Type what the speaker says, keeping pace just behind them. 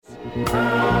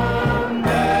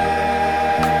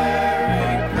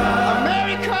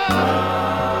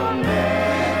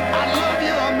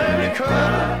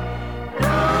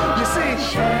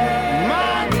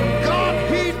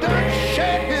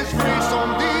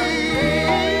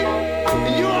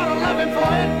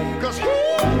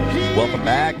Welcome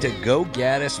back to Go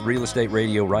Gaddis Real Estate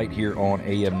Radio right here on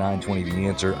AM 920 The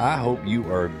Answer. I hope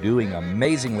you are doing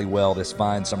amazingly well this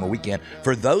fine summer weekend.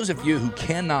 For those of you who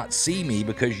cannot see me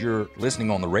because you're listening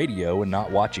on the radio and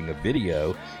not watching a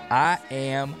video, I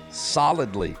am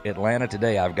solidly Atlanta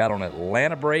today. I've got on an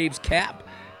Atlanta Braves cap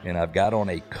and I've got on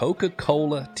a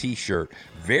Coca-Cola t-shirt.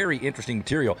 Very interesting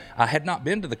material. I had not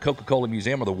been to the Coca-Cola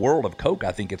Museum, or the World of Coke,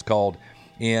 I think it's called,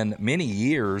 in many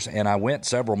years, and I went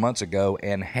several months ago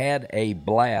and had a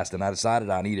blast, and I decided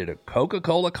I needed a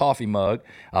Coca-Cola coffee mug.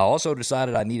 I also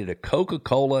decided I needed a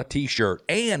Coca-Cola t-shirt,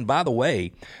 and by the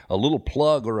way, a little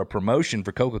plug or a promotion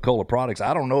for Coca-Cola products.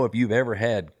 I don't know if you've ever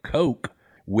had Coke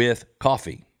with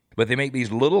coffee, but they make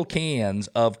these little cans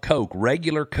of Coke,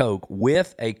 regular Coke,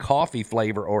 with a coffee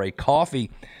flavor or a coffee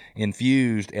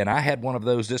infused, and I had one of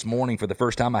those this morning for the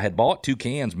first time. I had bought 2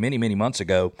 cans many months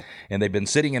ago, and they've been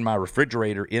sitting in my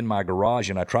refrigerator in my garage,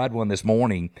 and I tried one this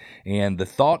morning, and the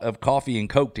thought of coffee and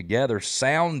Coke together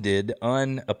sounded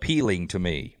unappealing to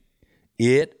me.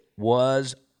 It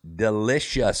was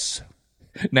delicious.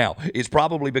 Now, it's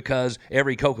probably because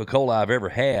every Coca-Cola I've ever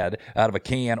had out of a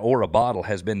can or a bottle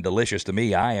has been delicious to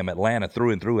me. I am Atlanta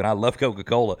through and through, and I love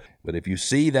Coca-Cola. But if you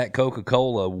see that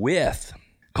Coca-Cola with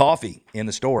coffee in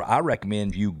the store, I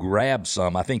recommend you grab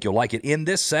some. I think you'll like it. In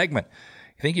this segment,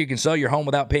 you think you can sell your home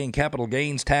without paying capital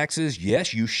gains taxes?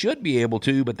 Yes, you should be able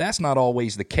to, but that's not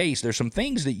always the case. There's some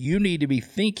things that you need to be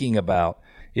thinking about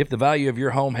if the value of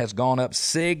your home has gone up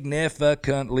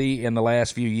significantly in the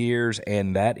last few years,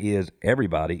 and that is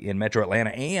everybody in Metro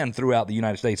Atlanta and throughout the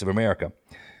United States of America.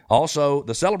 Also,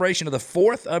 the celebration of the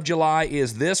 4th of July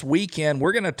is this weekend.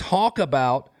 We're going to talk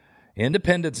about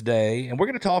Independence Day, and we're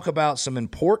going to talk about some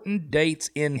important dates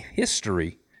in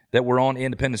history that were on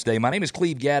Independence Day. My name is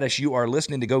Cleve Gaddis. You are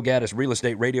listening to Go Gaddis Real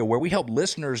Estate Radio, where we help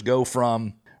listeners go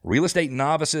from real estate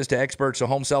novices to experts so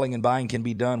home selling and buying can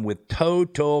be done with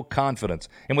total confidence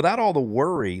and without all the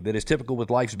worry that is typical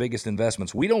with life's biggest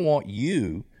investments. We don't want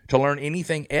you to learn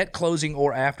anything at closing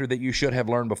or after that you should have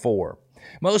learned before.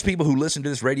 Most people who listen to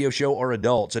this radio show are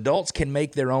adults. Adults can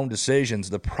make their own decisions.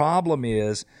 The problem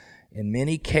is, in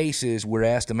many cases, we're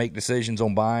asked to make decisions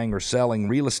on buying or selling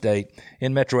real estate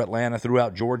in Metro Atlanta,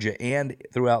 throughout Georgia, and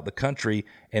throughout the country,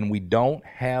 and we don't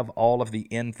have all of the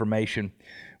information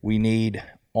we need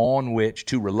on which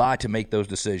to rely to make those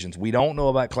decisions. We don't know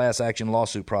about class action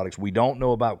lawsuit products. We don't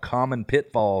know about common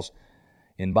pitfalls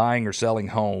in buying or selling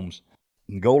homes.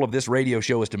 The goal of this radio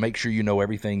show is to make sure you know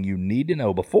everything you need to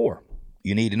know before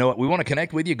you need to know it. We want to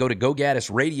connect with you. Go to Go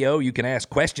Gaddis Radio. You can ask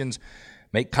questions,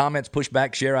 make comments, push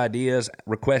back, share ideas,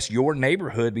 request your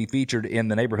neighborhood be featured in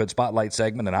the Neighborhood Spotlight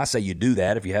segment. And I say you do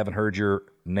that if you haven't heard your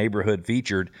neighborhood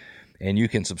featured. And you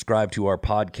can subscribe to our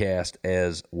podcast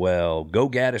as well. Go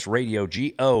Gaddis Radio,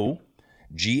 GOGADDIS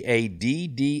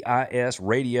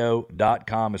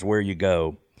radio.com is where you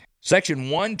go.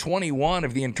 Section 121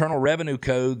 of the Internal Revenue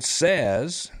Code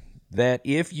says that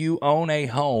if you own a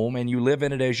home and you live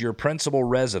in it as your principal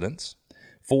residence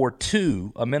for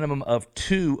a minimum of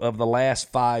 2 of the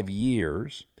last 5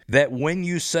 years, that when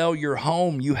you sell your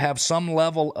home, you have some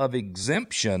level of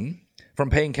exemption from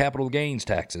paying capital gains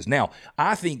taxes. Now,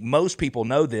 I think most people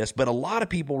know this, but a lot of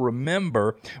people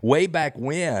remember way back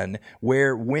when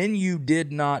you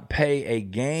did not pay a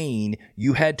gain,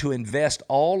 you had to invest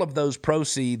all of those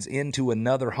proceeds into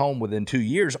another home within 2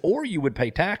 years, or you would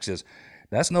pay taxes.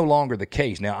 That's no longer the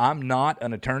case. Now, I'm not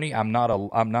an attorney. I'm not a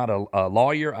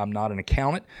lawyer. I'm not an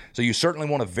accountant. So you certainly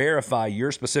want to verify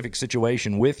your specific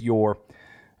situation with your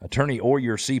attorney or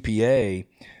your CPA.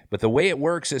 But the way it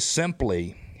works is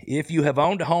simply, if you have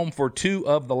owned a home for 2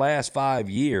 of the last 5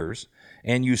 years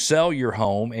and you sell your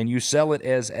home and you sell it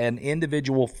as an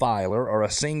individual filer or a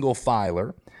single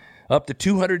filer, up to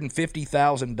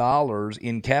 $250,000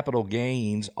 in capital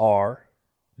gains are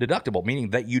deductible,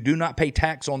 meaning that you do not pay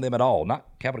tax on them at all. Not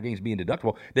capital gains being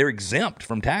deductible. They're exempt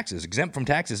from taxes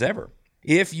ever.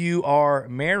 If you are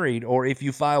married or if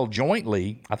you file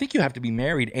jointly, I think you have to be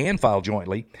married and file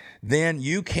jointly, then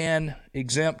you can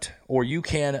exempt or you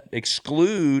can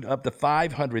exclude up to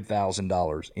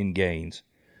 $500,000 in gains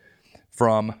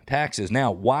from taxes.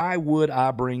 Now, why would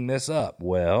I bring this up?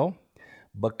 Well,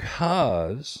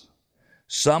 because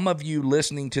some of you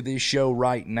listening to this show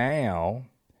right now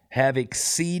have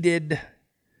exceeded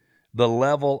the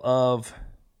level of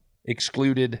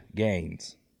excluded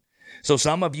gains. So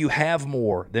some of you have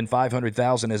more than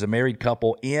 $500,000 as a married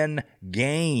couple in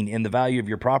gain in the value of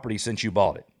your property since you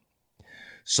bought it.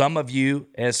 Some of you,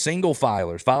 as single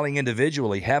filers, filing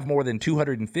individually, have more than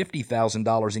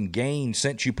 $250,000 in gain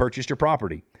since you purchased your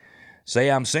property.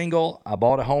 Say I'm single, I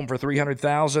bought a home for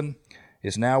 $300,000,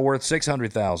 it's now worth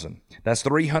 $600,000. That's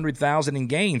 $300,000 in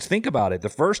gains. Think about it. The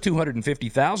first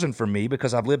 $250,000 for me,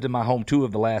 because I've lived in my home 2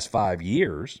 of the last 5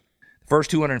 years, the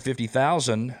first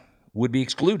 $250,000 would be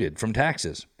excluded from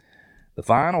taxes. The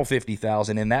final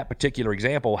 $50,000 in that particular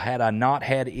example, had I not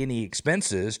had any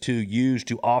expenses to use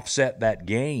to offset that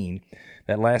gain,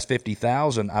 that last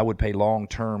 $50,000, I would pay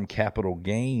long-term capital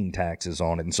gain taxes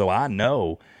on it. And so I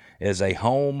know, as a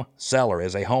home seller,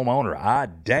 as a homeowner, I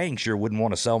dang sure wouldn't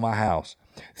want to sell my house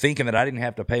thinking that I didn't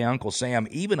have to pay Uncle Sam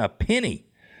even a penny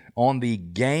on the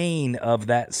gain of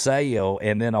that sale,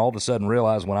 and then all of a sudden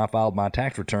realize when I filed my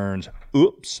tax returns,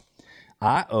 oops,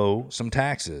 I owe some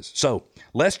taxes. So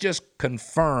let's just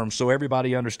confirm so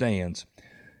everybody understands.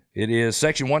 It is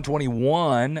Section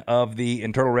 121 of the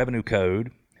Internal Revenue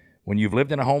Code. When you've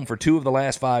lived in a home for 2 of the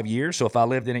last 5 years, so if I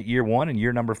lived in it year 1 and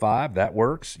year number 5, that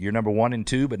works. Year number 1 and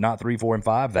 2, but not 3, 4, and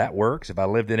 5, that works. If I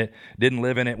lived in it, didn't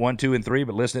live in it 1, 2, and 3,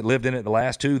 but lived in it the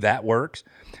last 2, that works.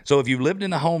 So if you lived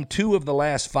in a home 2 of the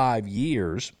last 5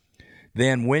 years,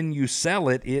 then when you sell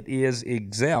it, it is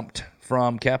exempt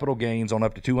from capital gains on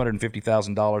up to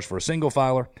 $250,000 for a single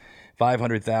filer,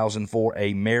 $500,000 for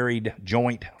a married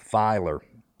joint filer.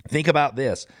 Think about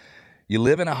this. You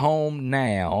live in a home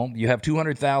now, you have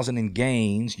 $200,000 in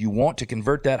gains, you want to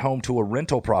convert that home to a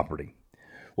rental property.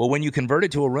 Well, when you convert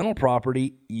it to a rental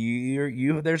property,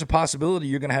 there's a possibility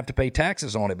you're going to have to pay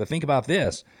taxes on it. But think about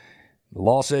this. The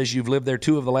law says you've lived there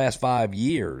 2 of the last 5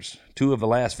 years. 2 of the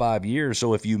last 5 years.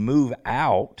 So if you move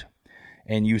out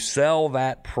and you sell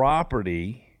that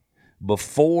property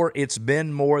before it's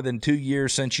been more than 2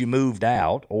 years since you moved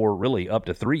out, or really up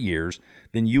to 3 years,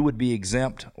 then you would be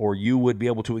exempt, or you would be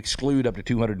able to exclude up to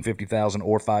 $250,000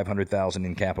 or $500,000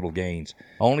 in capital gains.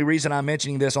 Only reason I'm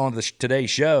mentioning this on today's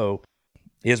show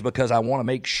is because I want to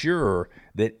make sure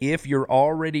that if you're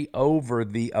already over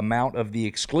the amount of the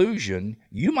exclusion,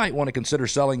 you might want to consider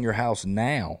selling your house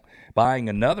now, buying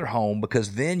another home,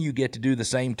 because then you get to do the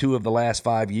same 2 of the last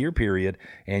 5 year period,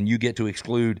 and you get to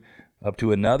exclude up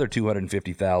to another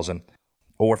 $250,000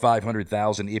 or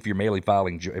 $500,000 if you're married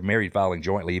filing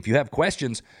jointly. If you have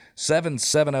questions,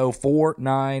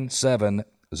 770-497-0000,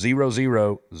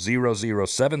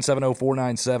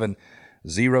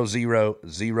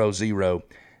 770-497-0000.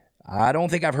 I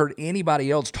don't think I've heard anybody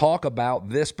else talk about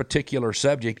this particular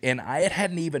subject, and it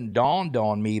hadn't even dawned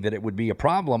on me that it would be a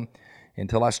problem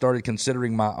until I started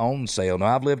considering my own sale.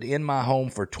 Now, I've lived in my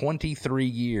home for 23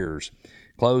 years.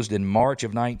 Closed in March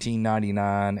of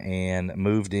 1999 and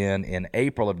moved in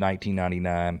April of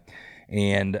 1999.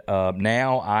 And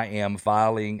now I am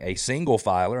filing a single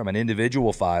filer. I'm an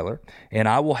individual filer, and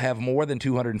I will have more than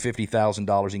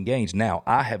 $250,000 in gains. Now,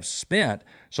 I have spent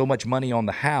so much money on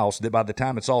the house that by the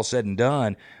time it's all said and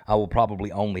done, I will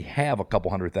probably only have a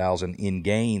couple $100,000 in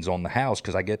gains on the house,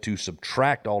 because I get to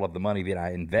subtract all of the money that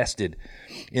I invested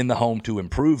in the home to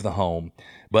improve the home.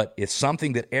 But it's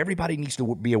something that everybody needs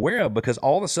to be aware of, because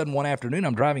all of a sudden one afternoon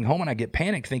I'm driving home and I get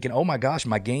panicked thinking, oh my gosh,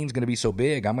 my gain's going to be so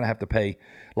big, I'm going to have to pay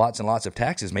lots and lots of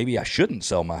taxes. Maybe I shouldn't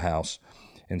sell my house.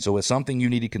 And so it's something you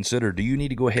need to consider. Do you need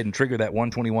to go ahead and trigger that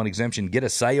 121 exemption, get a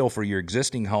sale for your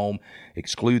existing home,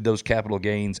 exclude those capital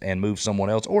gains, and move somewhere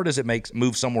else? Or does it make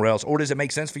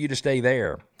sense for you to stay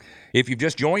there? If you've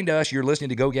just joined us, you're listening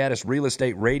to Go Gaddis Real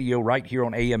Estate Radio right here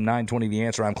on AM 920 The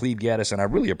Answer. I'm Cleve Gaddis, and I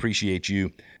really appreciate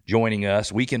you joining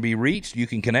us. We can be reached. You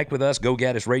can connect with us,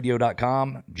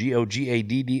 GoGaddisRadio.com,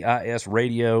 GOGADDIS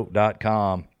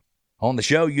Radio.com. On the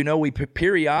show, we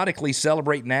periodically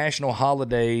celebrate national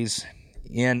holidays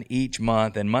in each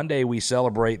month, and Monday we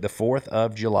celebrate the 4th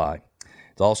of July.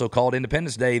 It's also called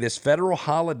Independence Day. This federal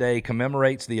holiday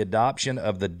commemorates the adoption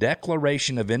of the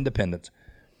Declaration of Independence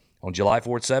on July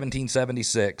 4th,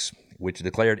 1776, which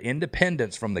declared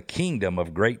independence from the Kingdom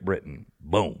of Great Britain.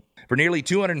 Boom. For nearly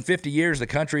 250 years, the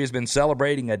country has been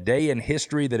celebrating a day in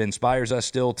history that inspires us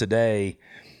still today.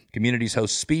 Communities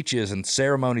host speeches and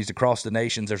ceremonies across the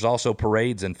nations. There's also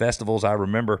parades and festivals. I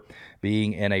remember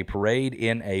being in a parade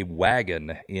in a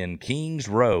wagon in Kings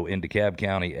Row in DeKalb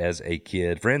County as a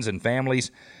kid. Friends and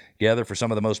families gather for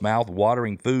some of the most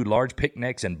mouth-watering food, large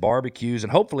picnics and barbecues,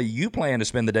 and hopefully you plan to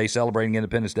spend the day celebrating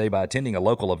Independence Day by attending a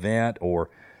local event or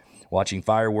watching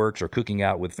fireworks or cooking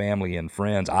out with family and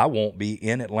friends. I won't be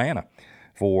in Atlanta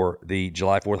for the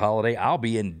July 4th holiday. I'll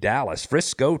be in Dallas,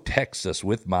 Frisco, Texas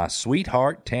with my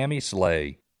sweetheart, Tammy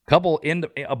Slay. Couple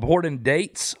important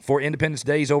dates for Independence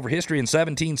Days over history. In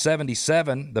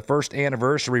 1777, the first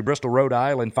anniversary, Bristol, Rhode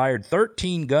Island fired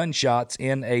 13 gunshots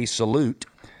in a salute.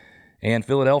 And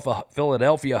Philadelphia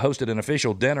hosted an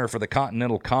official dinner for the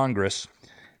Continental Congress.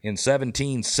 In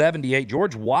 1778,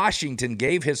 George Washington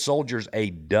gave his soldiers a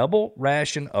double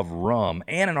ration of rum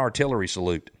and an artillery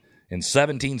salute. In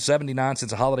 1779,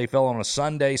 since the holiday fell on a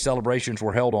Sunday, celebrations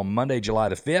were held on Monday, July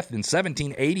the 5th. In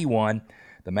 1781,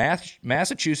 the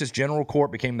Massachusetts General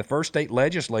Court became the first state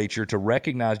legislature to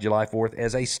recognize July 4th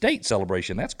as a state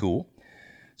celebration. That's cool.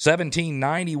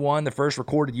 1791, the first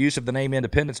recorded use of the name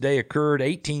Independence Day occurred.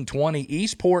 1820,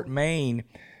 Eastport, Maine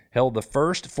held the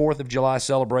first 4th of July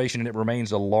celebration, and it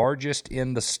remains the largest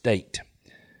in the state.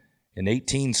 In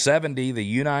 1870, the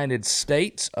United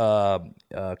States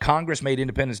Congress made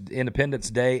Independence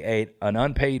Day an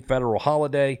unpaid federal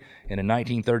holiday, and in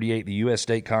 1938, the U.S.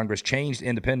 State Congress changed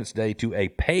Independence Day to a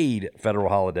paid federal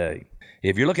holiday.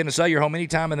 If you're looking to sell your home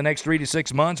anytime in the next 3 to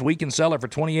 6 months, we can sell it for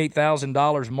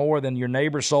 $28,000 more than your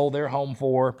neighbor sold their home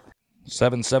for.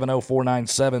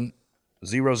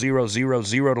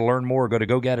 770-497-0000 to learn more. Go to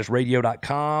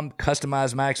GoGaddisRadio.com.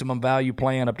 Customized maximum value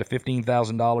plan up to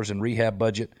 $15,000 in rehab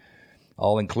budget.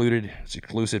 All included. It's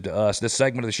exclusive to us. This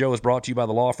segment of the show is brought to you by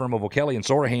the law firm of O'Kelly and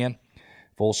Sorahan.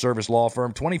 Full-service law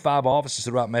firm, 25 offices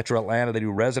throughout Metro Atlanta. They do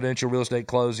residential real estate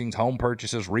closings, home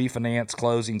purchases, refinance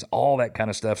closings, all that kind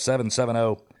of stuff.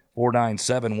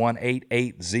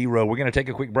 770-497-1880. We're going to take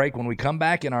a quick break. When we come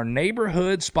back in our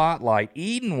neighborhood spotlight,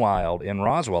 Edenwild in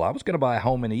Roswell. I was going to buy a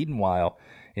home in Edenwild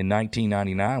in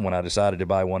 1999 when I decided to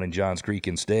buy one in Johns Creek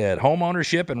instead. Home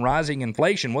ownership and rising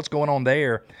inflation, what's going on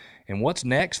there? And what's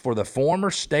next for the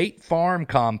former State Farm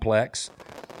complex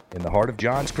in the heart of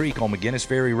Johns Creek on McGinnis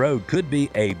Ferry Road? Could be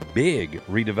a big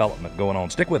redevelopment going on.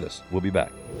 Stick with us. We'll be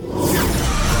back.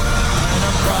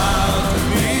 I'm proud to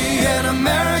be an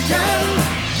American.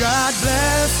 God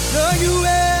bless the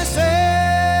U.S.